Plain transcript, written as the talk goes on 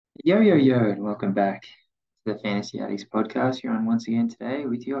Yo, yo, yo, and welcome back to the Fantasy Addicts podcast. You're on once again today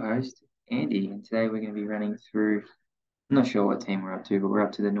with your host, Andy. And today we're going to be running through, I'm not sure what team we're up to, but we're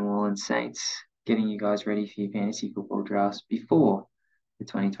up to the New Orleans Saints, getting you guys ready for your fantasy football drafts before the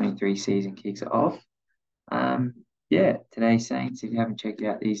 2023 season kicks off. Um, yeah, today's Saints, if you haven't checked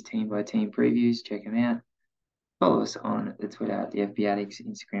out these team by team previews, check them out. Follow us on the Twitter at the FB Addicts,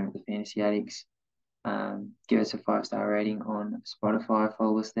 Instagram at the Fantasy Addicts. Give us a 5-star rating on Spotify.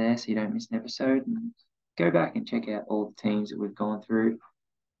 Follow us there so you don't miss an episode. And go back and check out all the teams that we've gone through.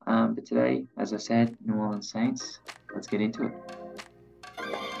 But today, as I said, New Orleans Saints. Let's get into it.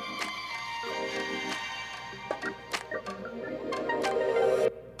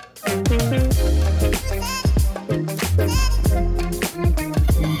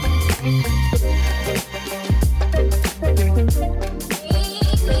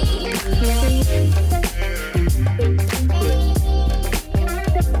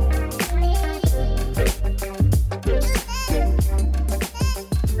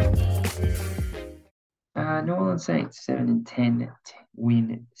 New Orleans Saints 7-10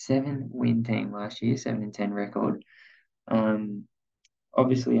 7-win team last year, 7-10 record.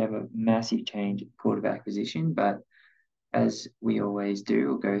 Obviously have a massive change at quarterback position, but as we always do,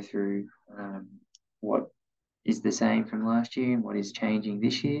 we'll go through what is the same from last year and what is changing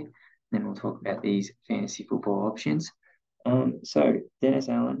this year. Then we'll talk about these fantasy football options. So Dennis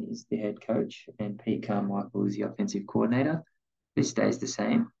Allen is the head coach and Pete Carmichael is the offensive coordinator. This stays the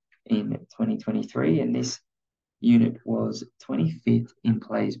same in 2023, and this unit was 25th in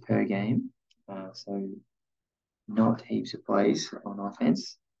plays per game. So not heaps of plays on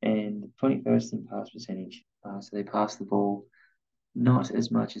offense, and 21st in pass percentage. So they pass the ball not as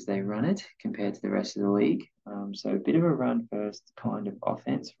much as they run it compared to the rest of the league. So a bit of a run first kind of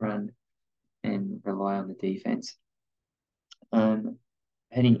offense, run and rely on the defense.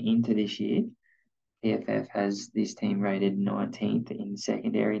 Heading into this year, PFF has this team rated 19th in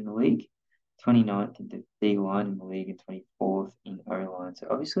secondary in the league, 29th in the D line in the league, and 24th in O line. So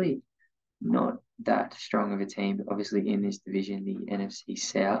obviously not that strong of a team, but obviously in this division, the NFC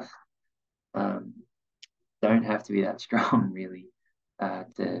South, um, don't have to be that strong really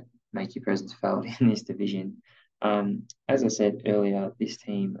to make your presence felt in this division. As I said earlier, this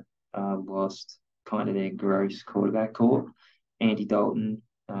team lost kind of their gross quarterback core. Andy Dalton,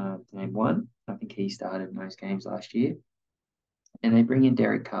 to name one. I think he started most games last year. And they bring in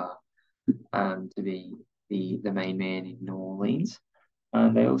Derek Carr to be the main man in New Orleans.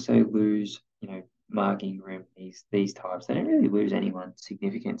 They also lose, Mark Ingram, these types. They don't really lose anyone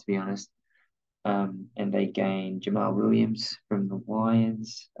significant, to be honest. And they gain Jamal Williams from the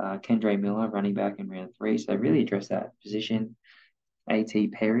Lions, Kendre Miller, running back in round 3. So they really address that position. A.T.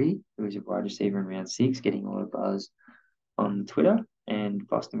 Perry, who is a wide receiver in round 6, getting a lot of buzz on Twitter. And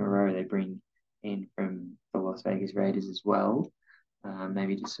Foster Moreau, they bring in from the Las Vegas Raiders as well.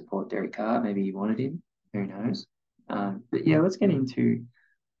 Maybe to support Derek Carr. Maybe he wanted him. Who knows? But yeah, let's get into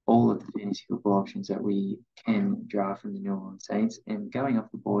all of the fantasy football options that we can draft from the New Orleans Saints. And going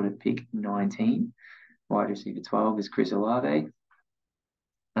off the board at pick 19, wide receiver 12 is Chris Olave.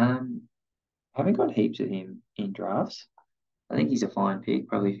 Haven't got heaps of him in drafts. I think he's a fine pick,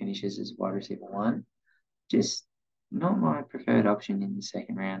 probably finishes as wide receiver 1. Just not my preferred option in the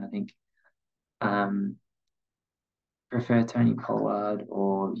second round. I think prefer Tony Pollard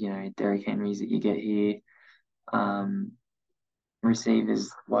or, Derrick Henrys that you get here.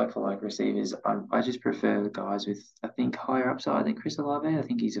 Receivers, like for like receivers, I just prefer guys with, I think, higher upside than Chris Olave. I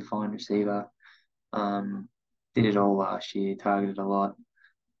think he's a fine receiver. Um, did it all last year, targeted a lot.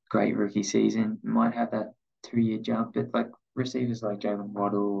 Great rookie season. Might have that 2-year jump, but like receivers like Jalen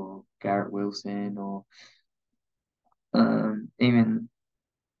Waddle or Garrett Wilson or even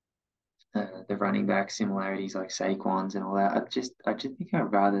the running back similarities like Saquon's and all that. I just think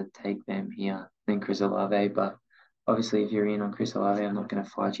I'd rather take them here than Chris Olave. But obviously, if you're in on Chris Olave, I'm not going to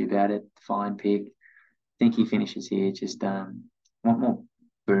fight you about it. Fine pick. Think he finishes here. Just want more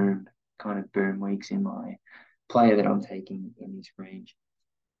boom weeks in my player that I'm taking in this range.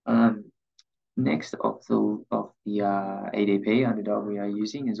 Um, Next off the ADP underdog we are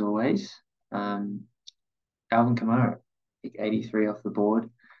using as always, Alvin Kamara, pick 83 off the board,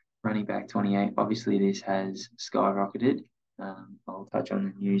 running back 28. Obviously, this has skyrocketed. I'll touch on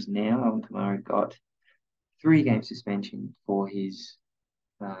the news now. Alvin Kamara got 3-game suspension for his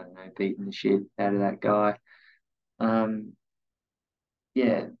beating the shit out of that guy.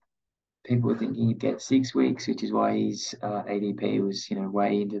 Yeah, people were thinking he'd get 6 weeks, which is why his ADP was,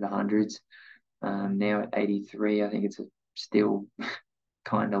 way into the hundreds. Now at 83, I think it's still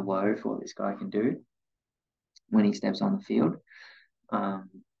kind of low for what this guy can do when he steps on the field. Um,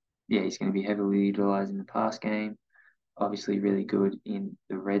 yeah, he's going to be heavily utilised in the pass game. Obviously, really good in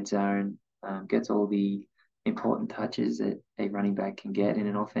the red zone. Gets all the important touches that a running back can get in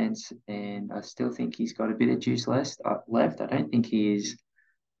an offense, and I still think he's got a bit of juice left. I don't think he is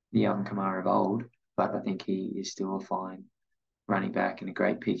the Kamara of old, but I think he is still a fine running back and a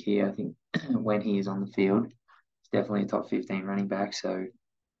great pick here. I think when he is on the field, he's definitely a top 15 running back. So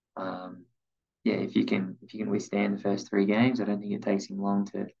um, yeah, if you can withstand the first 3 games, I don't think it takes him long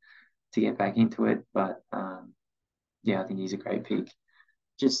to get back into it. But yeah, I think he's a great pick.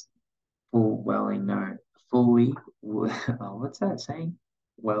 Just full welling, no, fully. Oh, what's that saying?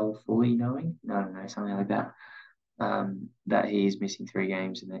 Well, fully knowing? No, no, no, something like that. That he is missing 3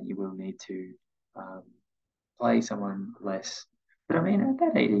 games and that you will need to um, play someone less. But I mean, at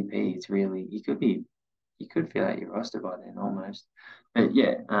that ADP, it's really you could fill out your roster by then almost. But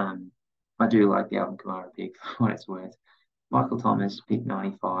yeah, I do like the Alvin Kamara pick for what it's worth. Michael Thomas, pick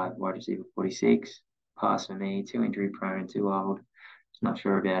 95, wide receiver 46. Pass for me, too injury prone, too old. Just not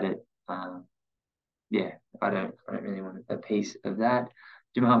sure about it. Yeah, I don't really want a piece of that.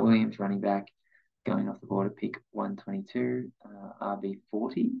 Jamal Williams, running back, going off the board at pick 122,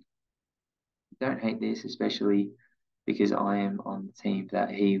 RB40. Don't hate this, especially because I am on the team that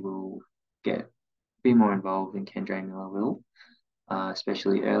he will get be more involved than Kendre Miller will,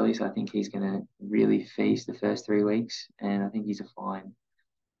 especially early. So I think he's going to really feast the first 3 weeks, and I think he's a fine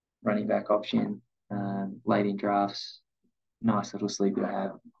running back option late in drafts. Nice little sleeper to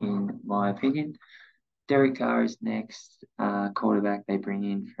have, in my opinion. Derek Carr is next, quarterback they bring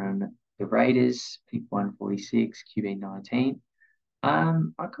in from the Raiders, pick 146, QB 19. I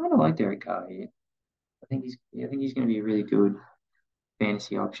kind of like Derek Carr here. I think he's going to be a really good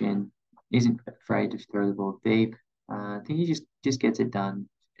fantasy option. Isn't afraid to throw the ball deep. I think he just gets it done.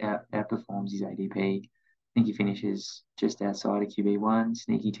 Outperforms his ADP. I think he finishes just outside of QB1.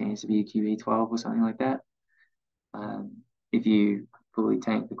 Sneaky chance to be a QB12 or something like that. Um, if you fully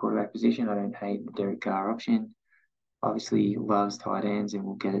tank the quarterback position, I don't hate the Derek Carr option. Obviously, loves tight ends and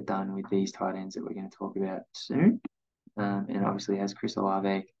will get it done with these tight ends that we're going to talk about soon. And obviously has Chris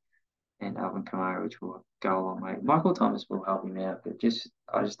Olave and Alvin Kamara, which will go a long way. Michael Thomas will help him out, but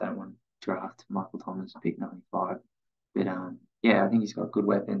I just don't want to draft Michael Thomas pick 95. But yeah, I think he's got good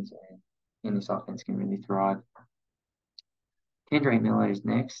weapons and in this offense can really thrive. Kendre Miller is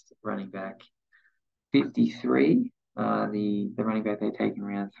next, running back 53. The running back they take in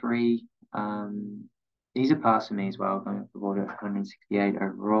round 3. He's a pass for me as well, going off the board at 168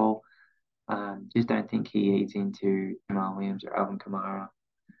 overall. Just don't think he eats into Jamal Williams or Alvin Kamara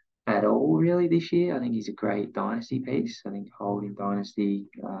at all really this year. I think he's a great dynasty piece. I think hold in dynasty,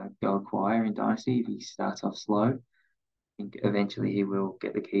 go acquire in dynasty if he starts off slow. I think eventually he will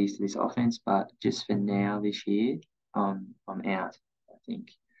get the keys to this offense, but just for now this year, I'm out. I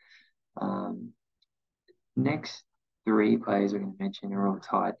think. Um, Next 3 players I'm going to mention are all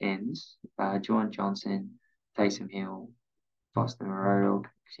tight ends. John Johnson, Taysom Hill, Foster Moreau,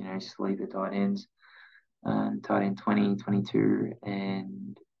 sleeper tight ends. Tight end 20, 22,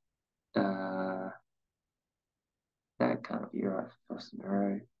 and uh, that can't be right for Foster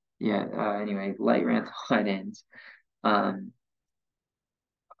Moreau. Yeah, anyway, late round tight ends. Um,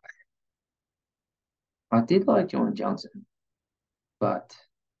 I did like John Johnson, but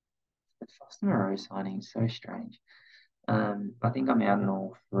the Foster Moreau signing is so strange. I think I'm out on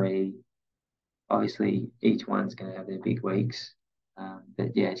all 3. Obviously, each one's going to have their big weeks.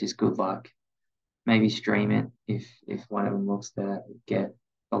 But yeah, just good luck. Maybe stream it if one of them looks to get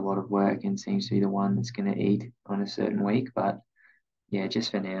a lot of work and seems to be the one that's going to eat on a certain week. But yeah,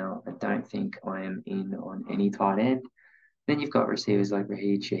 just for now, I don't think I am in on any tight end. Then you've got receivers like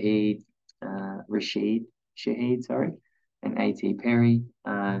Rashid Shaheed, sorry, and A.T. Perry.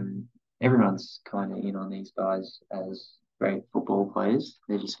 Everyone's kind of in on these guys as great football players.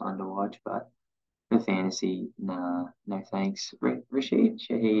 They're just fun to watch, but for fantasy, nah, no thanks. Rashid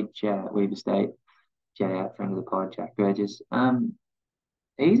Shaheed, Weaver State, shout out friend of the pod, Jack Burgess.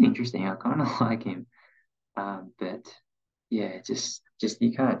 He's interesting. I kind of like him. But yeah, just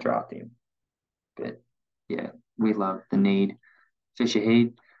you can't draft him. But yeah, we love the need for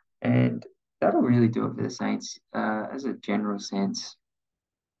Shaheed, and that'll really do it for the Saints. As a general sense,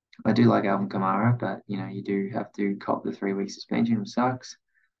 I do like Alvin Kamara, but you do have to cop the 3 week suspension, which sucks.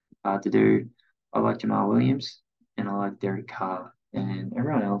 Hard to do. I like Jamal Williams and I like Derek Carr and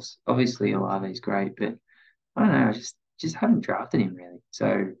everyone else. Obviously, Olave is great, but I don't know. I just haven't drafted him really,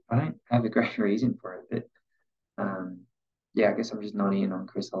 so I don't have a great reason for it. But yeah, I guess I'm just not in on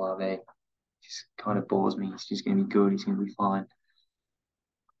Chris Olave. Just kind of bores me. He's just going to be good. He's going to be fine,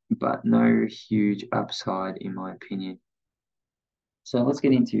 but no huge upside in my opinion. So let's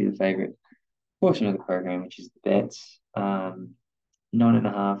get into the favourite portion of the program, which is the bets.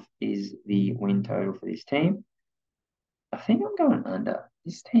 9.5 is the win total for this team. I think I'm going under.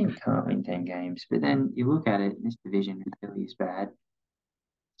 This team can't win 10 games, but then you look at it, this division really is bad.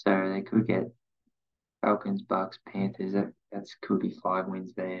 So they could get Falcons, Bucks, Panthers. That's could be 5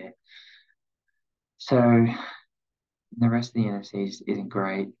 wins there. So the rest of the NFC isn't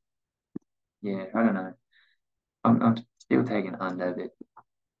great. Yeah, I don't know. I'm still taking under, but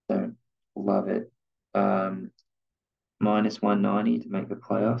don't love it. Minus 190 to make the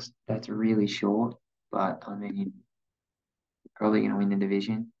playoffs. That's really short, but I mean, probably going to win the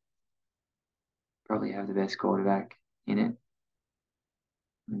division. Probably have the best quarterback in it.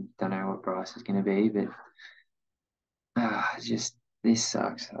 Don't know what Bryce is going to be, but just this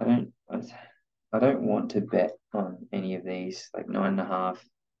sucks. I don't want to bet on any of these. Like 9.5,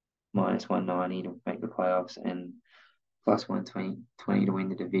 minus 190 to make the playoffs, and plus 120 to win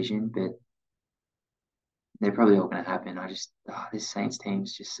the division. But they're probably all going to happen. This Saints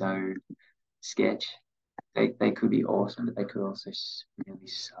team's just so sketch. They could be awesome, but they could also really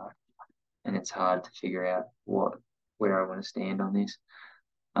suck, and it's hard to figure out where I want to stand on this.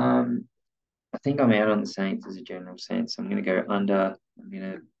 I think I'm out on the Saints as a general sense. I'm going to go under.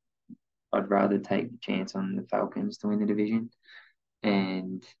 I'd rather take the chance on the Falcons to win the division,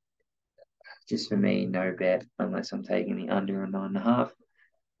 and just for me, no bet unless I'm taking the under on 9.5.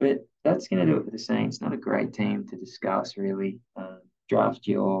 But that's going to do it for the Saints. Not a great team to discuss, really. Draft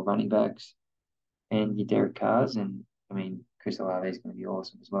your running backs and your Derek Carrs, and I mean, Chris Olave is going to be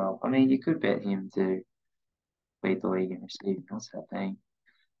awesome as well. I mean, you could bet him to lead the league in receiving. What's that thing?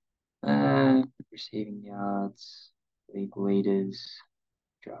 Receiving yards, league leaders,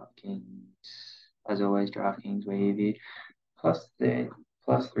 DraftKings. As always, DraftKings, we have you plus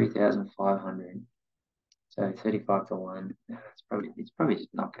 3,500. So 35 to 1. It's probably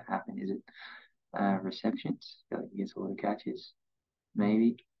just not gonna happen, is it? Receptions. I feel like he gets a lot of catches.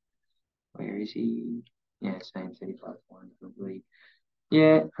 Maybe. Where is he? Yeah, same 35 to 1 probably.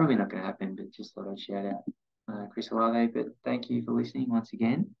 Yeah, probably not gonna happen, but just thought I'd shout out Chris Olave. But thank you for listening once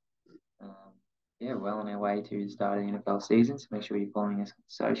again. Um, yeah, well on our way to the start of the NFL season. So make sure you're following us on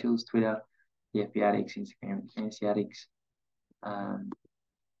socials, Twitter, the FB Addicts, Instagram, the Fantasy Addicts.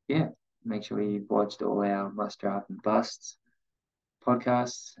 Yeah, make sure you've watched all our must draft and busts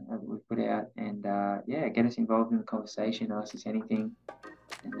podcasts that we've put out, and yeah, get us involved in the conversation, ask us anything,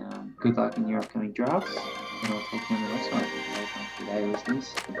 and good luck in your upcoming drafts. And I'll talk to you on the next one. Today, listeners.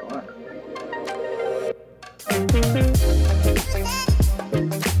 Goodbye.